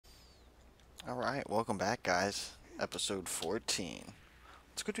Alright, welcome back, guys. Episode 14.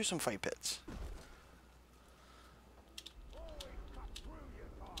 Let's go do some fight pits.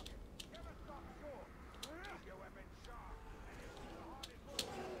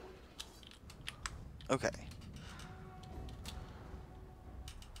 Okay.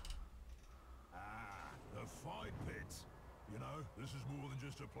 The fight pits. You know, this is more than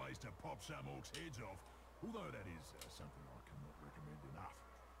just a place to pop some orcs' heads off, although that is something I cannot recommend enough.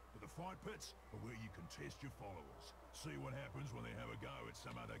 But the fight pits are where you can test your followers, see what happens when they have a go at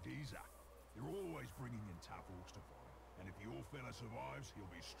some other geezer. They're always bringing in tough orcs to fight, and if your fella survives,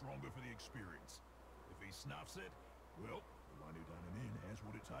 he'll be stronger for the experience. If he snuffs it, well, the one who done him in has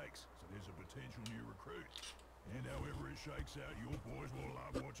what it takes, so there's a potential new recruit. And however it shakes out, your boys will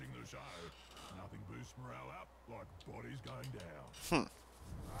love watching the show. Nothing boosts morale up like bodies going down.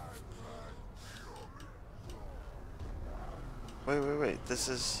 Wait. This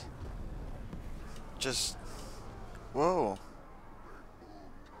is... just... Whoa.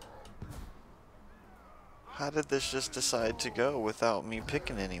 How did this just decide to go without me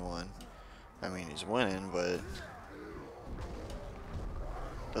picking anyone? I mean, he's winning, but...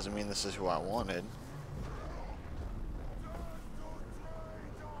 doesn't mean this is who I wanted.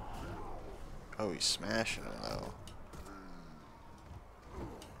 Oh, he's smashing him, though.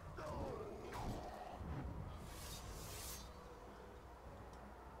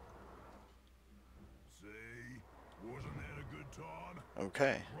 See? Wasn't that a good time?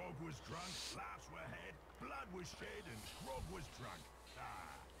 Okay. Grog was drunk, laughs were had, blood was shed, and Grog was drunk.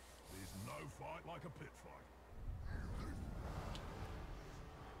 There's no fight like a pit fight.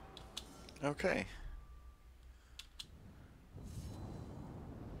 Okay.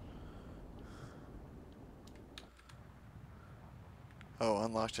 Oh,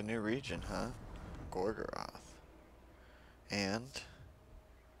 unlocked a new region, huh? Gorgoroth. And...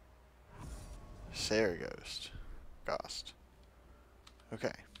 Saragost. Ghost.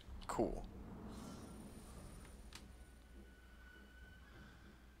 Okay, cool.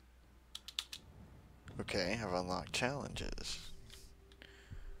 Okay, I've unlocked challenges.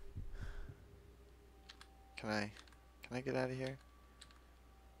 Can I get out of here?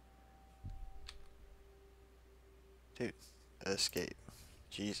 Dude, escape.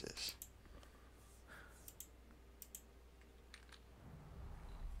 Jesus.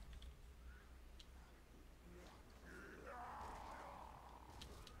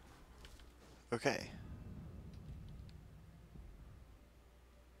 Okay.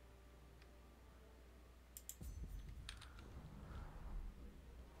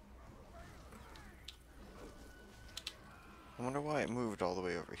 I wonder why it moved all the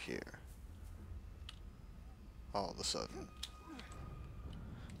way over here. All of a sudden.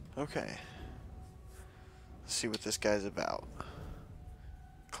 Okay. Let's see what this guy's about.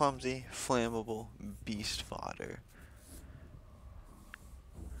 Clumsy, flammable, beast fodder.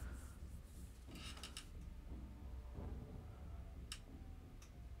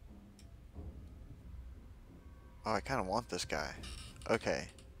 Oh, I kind of want this guy. Okay.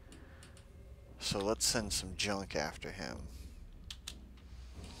 So let's send some junk after him.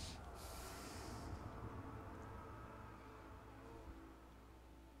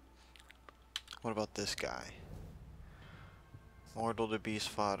 What about this guy? Mortal to beast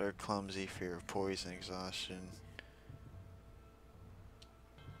fodder, clumsy, fear of poison, exhaustion.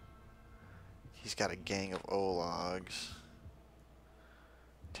 He's got a gang of Ologs.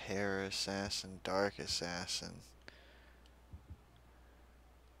 Terror assassin, dark assassin.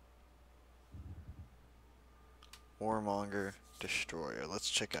 Warmonger, destroyer.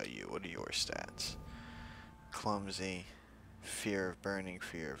 Let's check out you. What are your stats? Clumsy, fear of burning,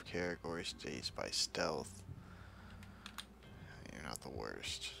 fear of Caragor, stays by stealth. You're not the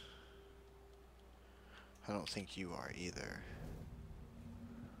worst. I don't think you are either.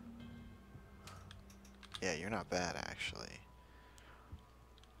 Yeah, you're not bad actually.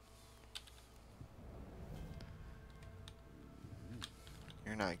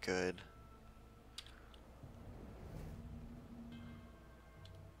 You're not good.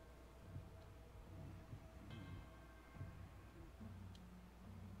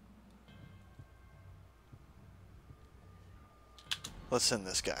 Let's send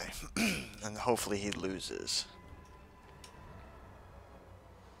this guy. And hopefully he loses.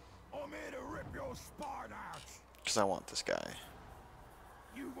 I'm here to rip your spine out. Because I want this guy.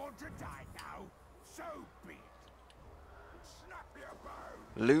 You want to die now? So be it. Snap your bow.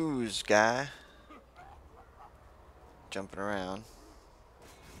 Lose, guy. Jumping around.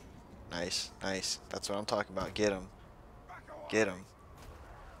 Nice, nice. That's what I'm talking about. Get him. Get him.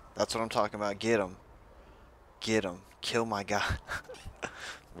 That's what I'm talking about. Get him. Get him. Kill my guy.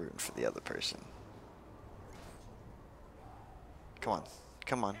 rooting for the other person. Come on.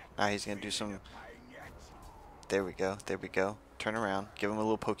 Come on. Ah, he's gonna do some... There we go. There we go. Turn around. Give him a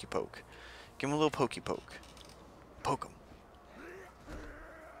little pokey poke. Give him a little pokey poke. Poke him.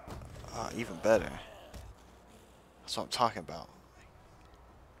 Ah, even better. That's what I'm talking about.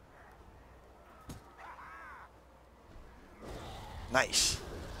 Nice.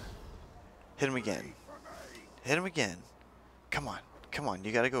 Hit him again. Hit him again. Come on. Come on.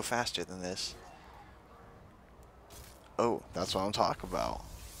 You gotta go faster than this. Oh, that's what I'm talking about.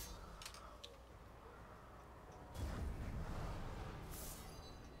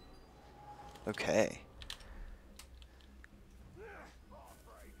 Okay.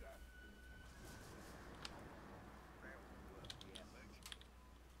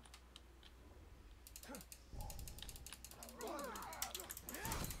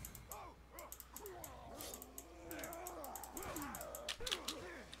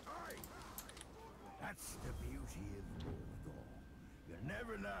 That's the beauty of Mordor. You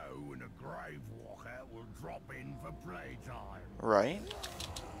never know when a grave walker will drop in for playtime. Right?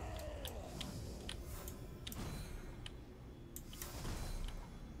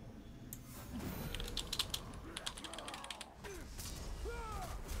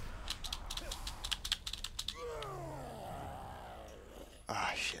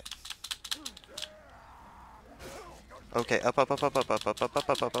 Ah, shit. Okay, up, up, up, up, up, up, up, up, up,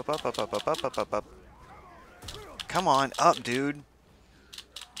 up, up, up, up, up, up, up, up, up, up. Come on, up, dude.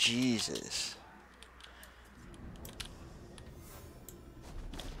 Jesus.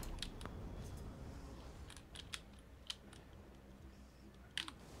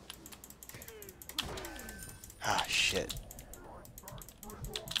 Ah, shit.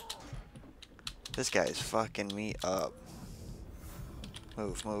 This guy is fucking me up.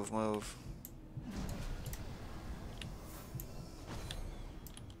 Move, move, move.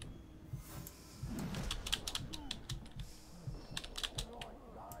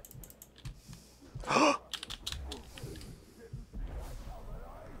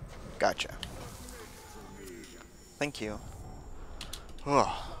 Gotcha. Thank you.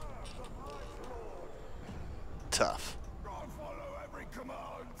 Oh. Tough.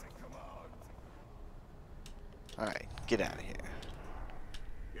 Alright, get out of here.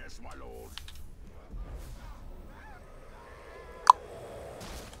 Yes, my lord.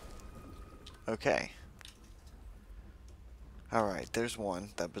 Okay. Alright, there's one.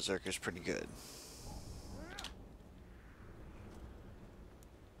 That berserker's pretty good.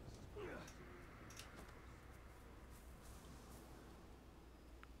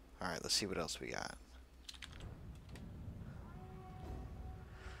 Alright, let's see what else we got.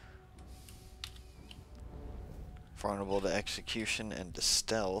 Vulnerable to execution and to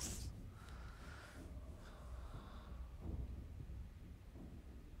stealth.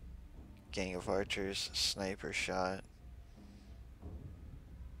 Gang of archers, sniper shot.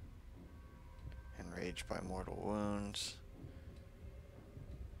 Enraged by mortal wounds.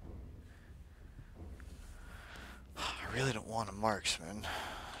 I really don't want a marksman,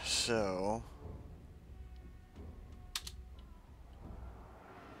 so...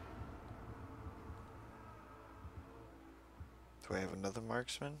 Do I have another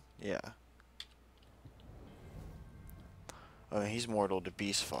marksman? Yeah. Oh, he's mortal to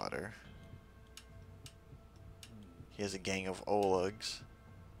beast fodder. He has a gang of Olugs.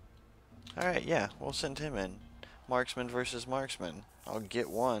 Alright, yeah, we'll send him in. Marksman versus marksman. I'll get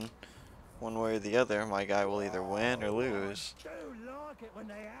one. One way or the other, my guy will either win or lose. I do like it when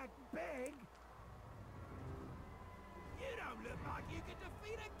they act big. You don't look like you could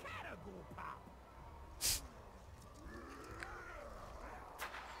defeat a cattle pup.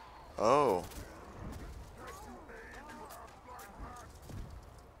 Oh.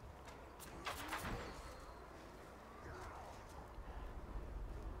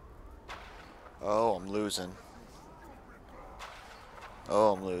 Oh, I'm losing.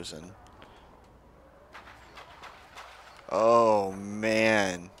 Oh, I'm losing. Oh,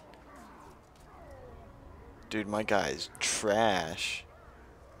 man. Dude, my guy's trash.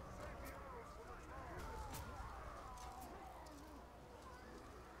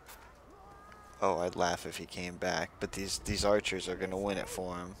 Oh, I'd laugh if he came back, but these archers are gonna win it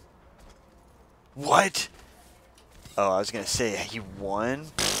for him. What? Oh, I was gonna say, he won?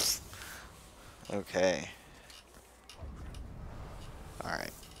 Okay.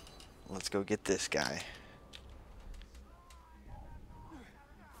 Alright. Let's go get this guy.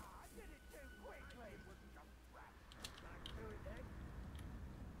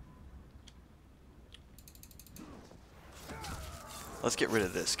 Let's get rid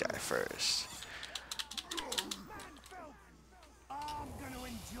of this guy first. I'm gonna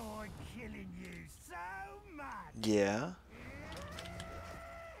enjoy killing you so much. Yeah.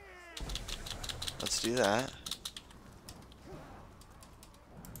 Let's do that.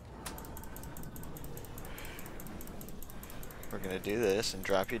 We're gonna do this and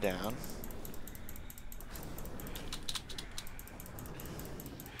drop you down.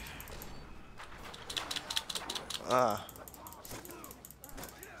 Ah.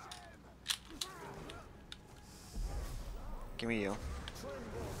 Give me you.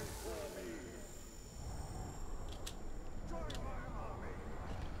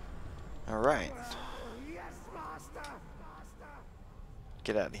 Alright. Yes, master. Master.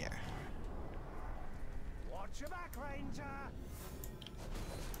 Get out of here. Watch your back, Ranger.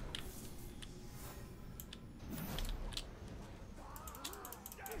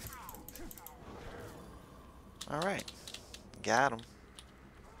 Alright. Got him.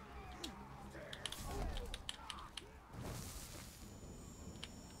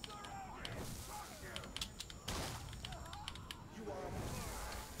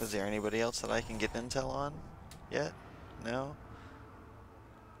 Is there anybody else that I can get intel on yet? No?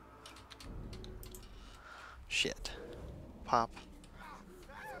 Shit. Pop.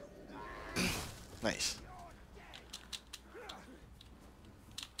 Nice.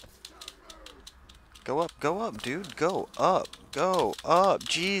 Go up, dude. Go up.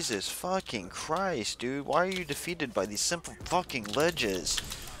 Jesus fucking Christ, dude. Why are you defeated by these simple fucking ledges?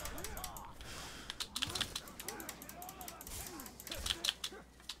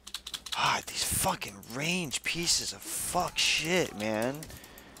 Ah, these fucking range pieces of fuck shit, man.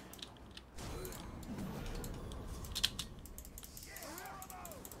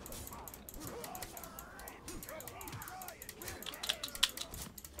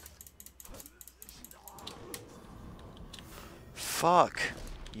 Fuck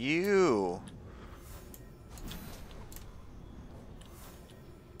you.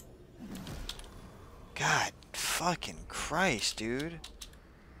 God fucking Christ, dude.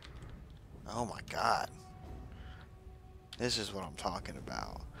 Oh my god. This is what I'm talking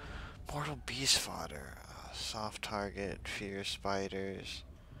about. Mortal beast fodder. Soft target. Fear spiders.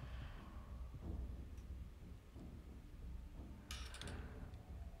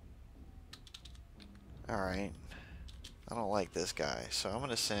 Alright. I don't like this guy, so I'm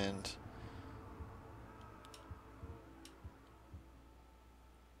gonna send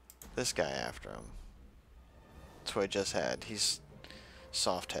this guy after him. That's what I just had. He's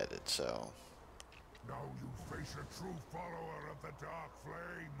soft-headed, so Now you face a true follower of the Dark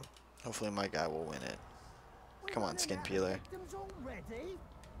Flame. hopefully my guy will win it. Come on, skin peeler. Victims already?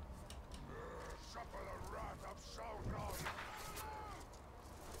 Suffer the wrath of Sauron.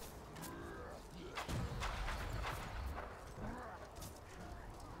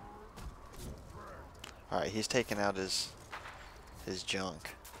 Alright, he's taking out his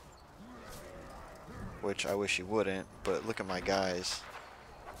junk. Which I wish he wouldn't, but look at my guys.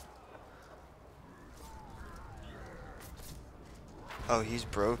 Oh, he's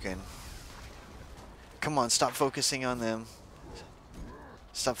broken. Come on, stop focusing on them.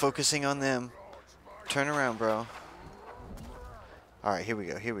 Stop focusing on them. Turn around, bro. Alright, here we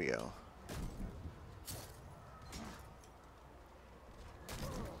go.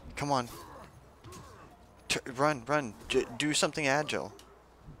 Come on. Run. Do something agile.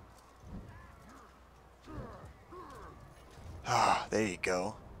 Ah, there you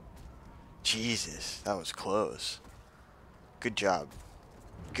go. Jesus, that was close. Good job.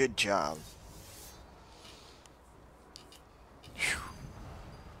 Good job. Whew.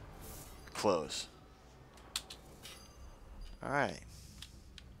 Close. Alright.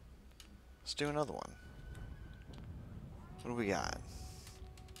 Let's do another one. What do we got?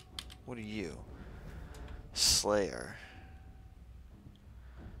 What are you? Slayer.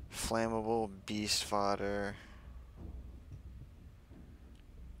 Flammable beast fodder.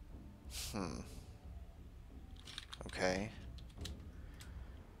 Okay.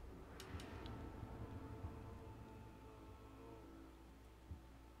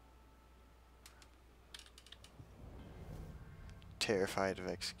 Terrified of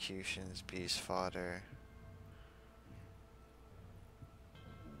executions, beast fodder.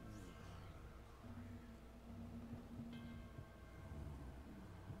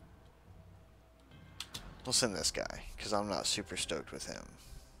 We'll send this guy, because I'm not super stoked with him.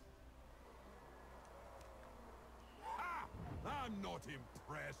 I'm not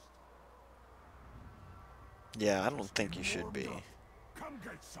impressed. Yeah, I don't think you should be. Come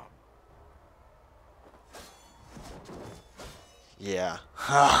get some. Yeah.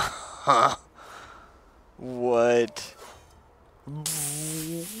 What?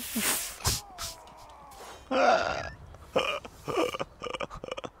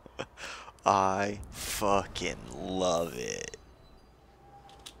 I fucking love it.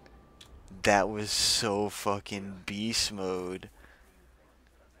 That was so fucking beast mode.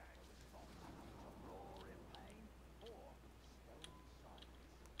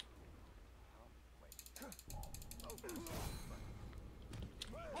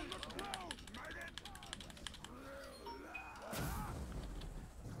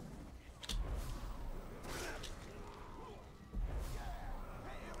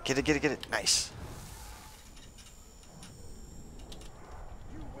 Get it, get it, get it. Nice.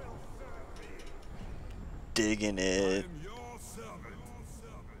 Digging it. am your servant.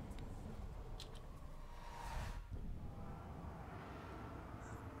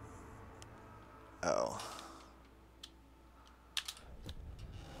 Oh.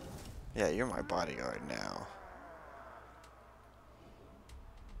 Yeah, you're my bodyguard now.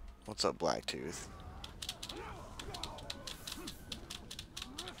 What's up, Blacktooth?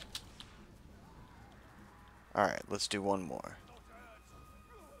 Alright, let's do one more.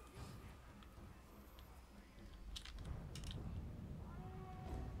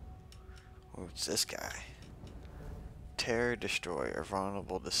 Who's this guy? Terror Destroyer,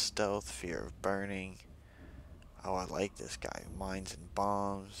 vulnerable to stealth, fear of burning. Oh, I like this guy. Mines and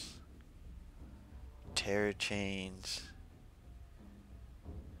bombs. Terror chains.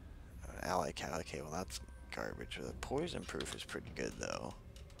 Ally Calicate, well that's garbage. The poison proof is pretty good though.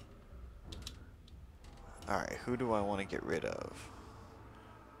 Alright, who do I want to get rid of?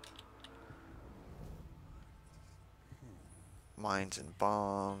 Mines and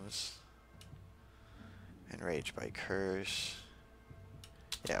bombs. Enraged by curse.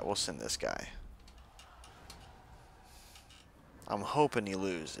 Yeah, we'll send this guy. I'm hoping he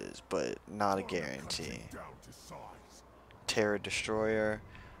loses, but not a guarantee. Down to size. Terror Destroyer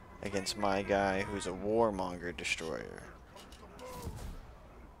against my guy who's a Warmonger Destroyer.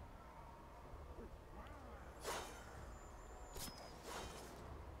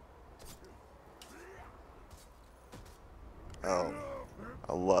 Oh,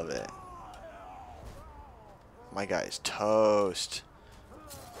 I love it. My guy's toast.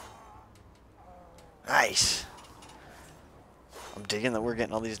 Nice. I'm digging that we're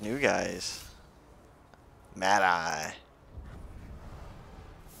getting all these new guys. Mad Eye.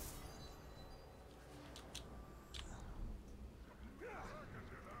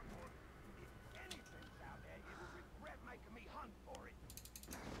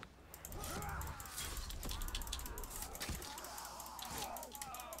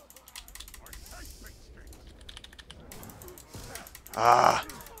 Ah.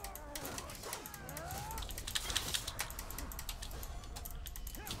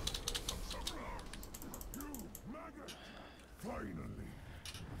 Finally,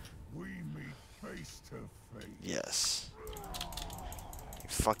 we meet face to face. Yes. You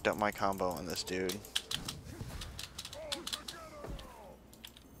fucked up my combo on this dude.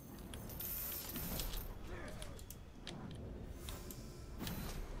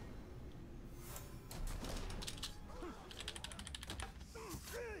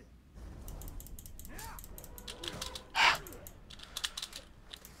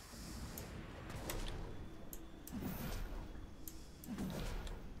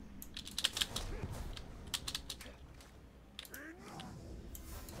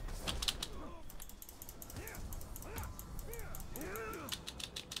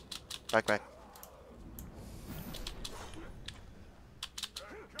 Back, back.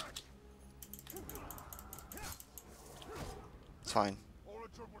 It's fine. All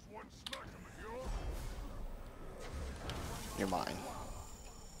it took was one smack of it, You're mine.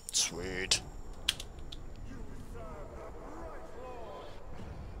 Sweet.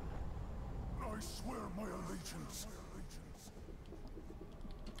 I swear my allegiance.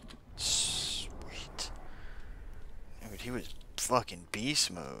 Sweet. Dude, he was fucking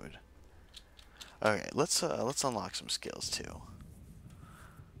beast mode. Okay, let's unlock some skills too.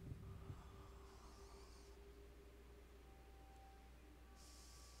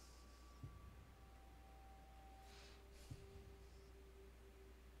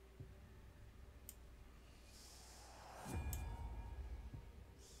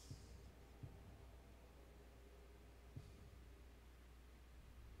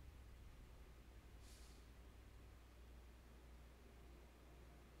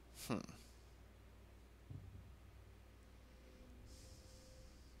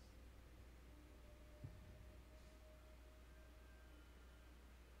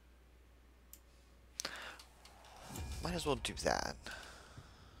 Might as well do that.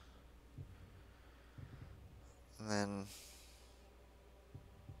 And then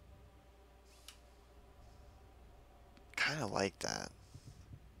kind of like that.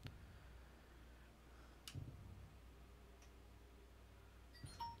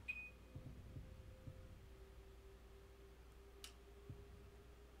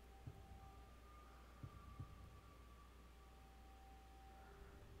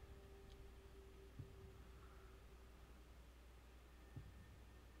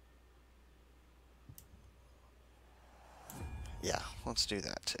 Yeah, let's do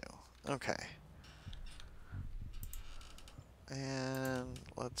that too. Okay. And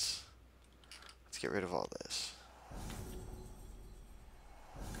let's get rid of all this.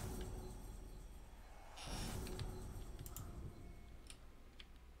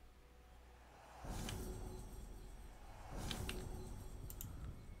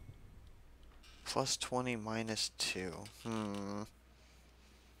 Plus 20 minus 2.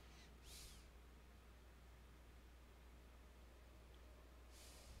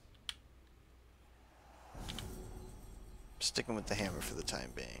 Sticking with the hammer for the time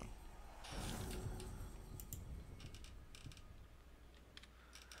being.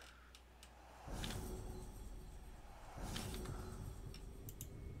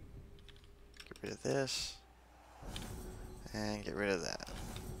 Get rid of this. And get rid of that.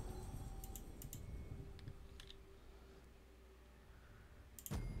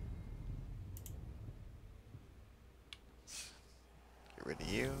 Get rid of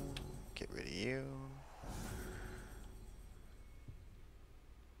you. Get rid of you.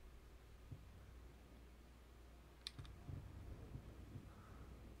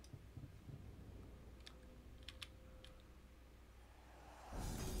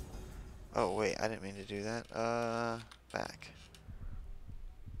 Oh wait, I didn't mean to do that. Back.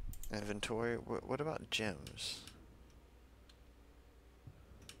 Inventory. What about gems?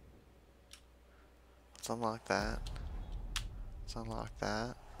 Let's unlock that. Let's unlock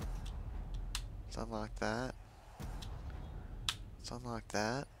that. Let's unlock that. Let's unlock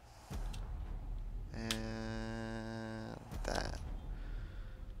that. And that.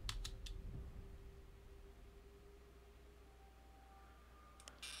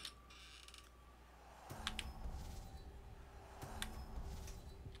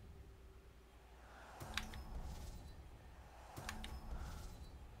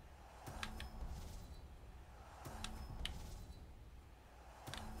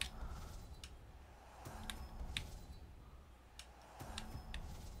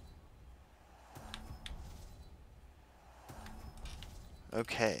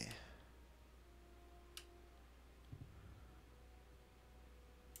 Okay.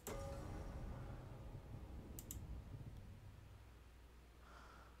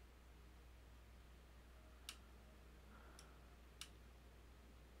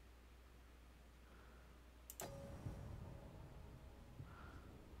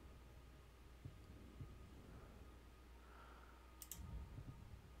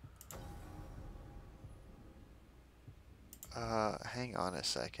 Hang on a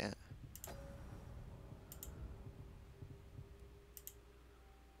second.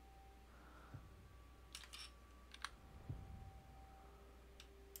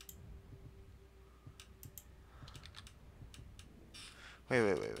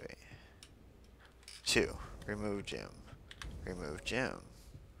 Wait. 2. Remove gem. Remove gem.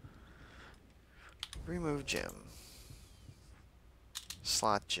 Remove gem.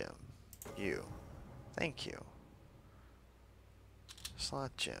 Slot gem. You. Thank you.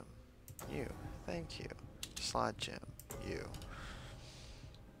 Slot gem. You. Thank you. Slot gem. You.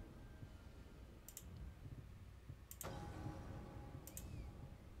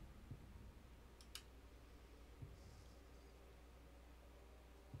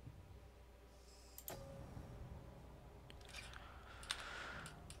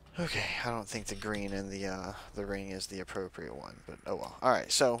 Okay, I don't think the green in the ring is the appropriate one, but oh well.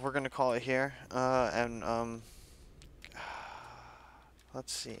 Alright, so we're gonna call it here.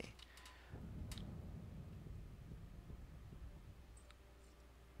 Let's see.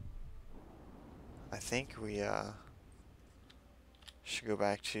 I think we should go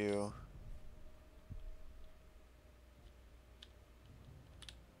back to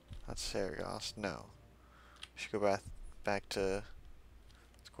that's Saragos. No. We should go back to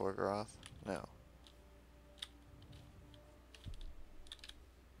Gorgoroth. No.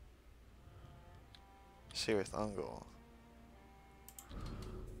 Cirith Ungol.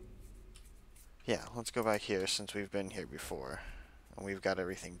 Yeah, let's go back here since we've been here before. And we've got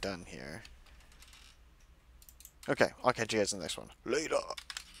everything done here. Okay, I'll catch you guys in the next one. Later!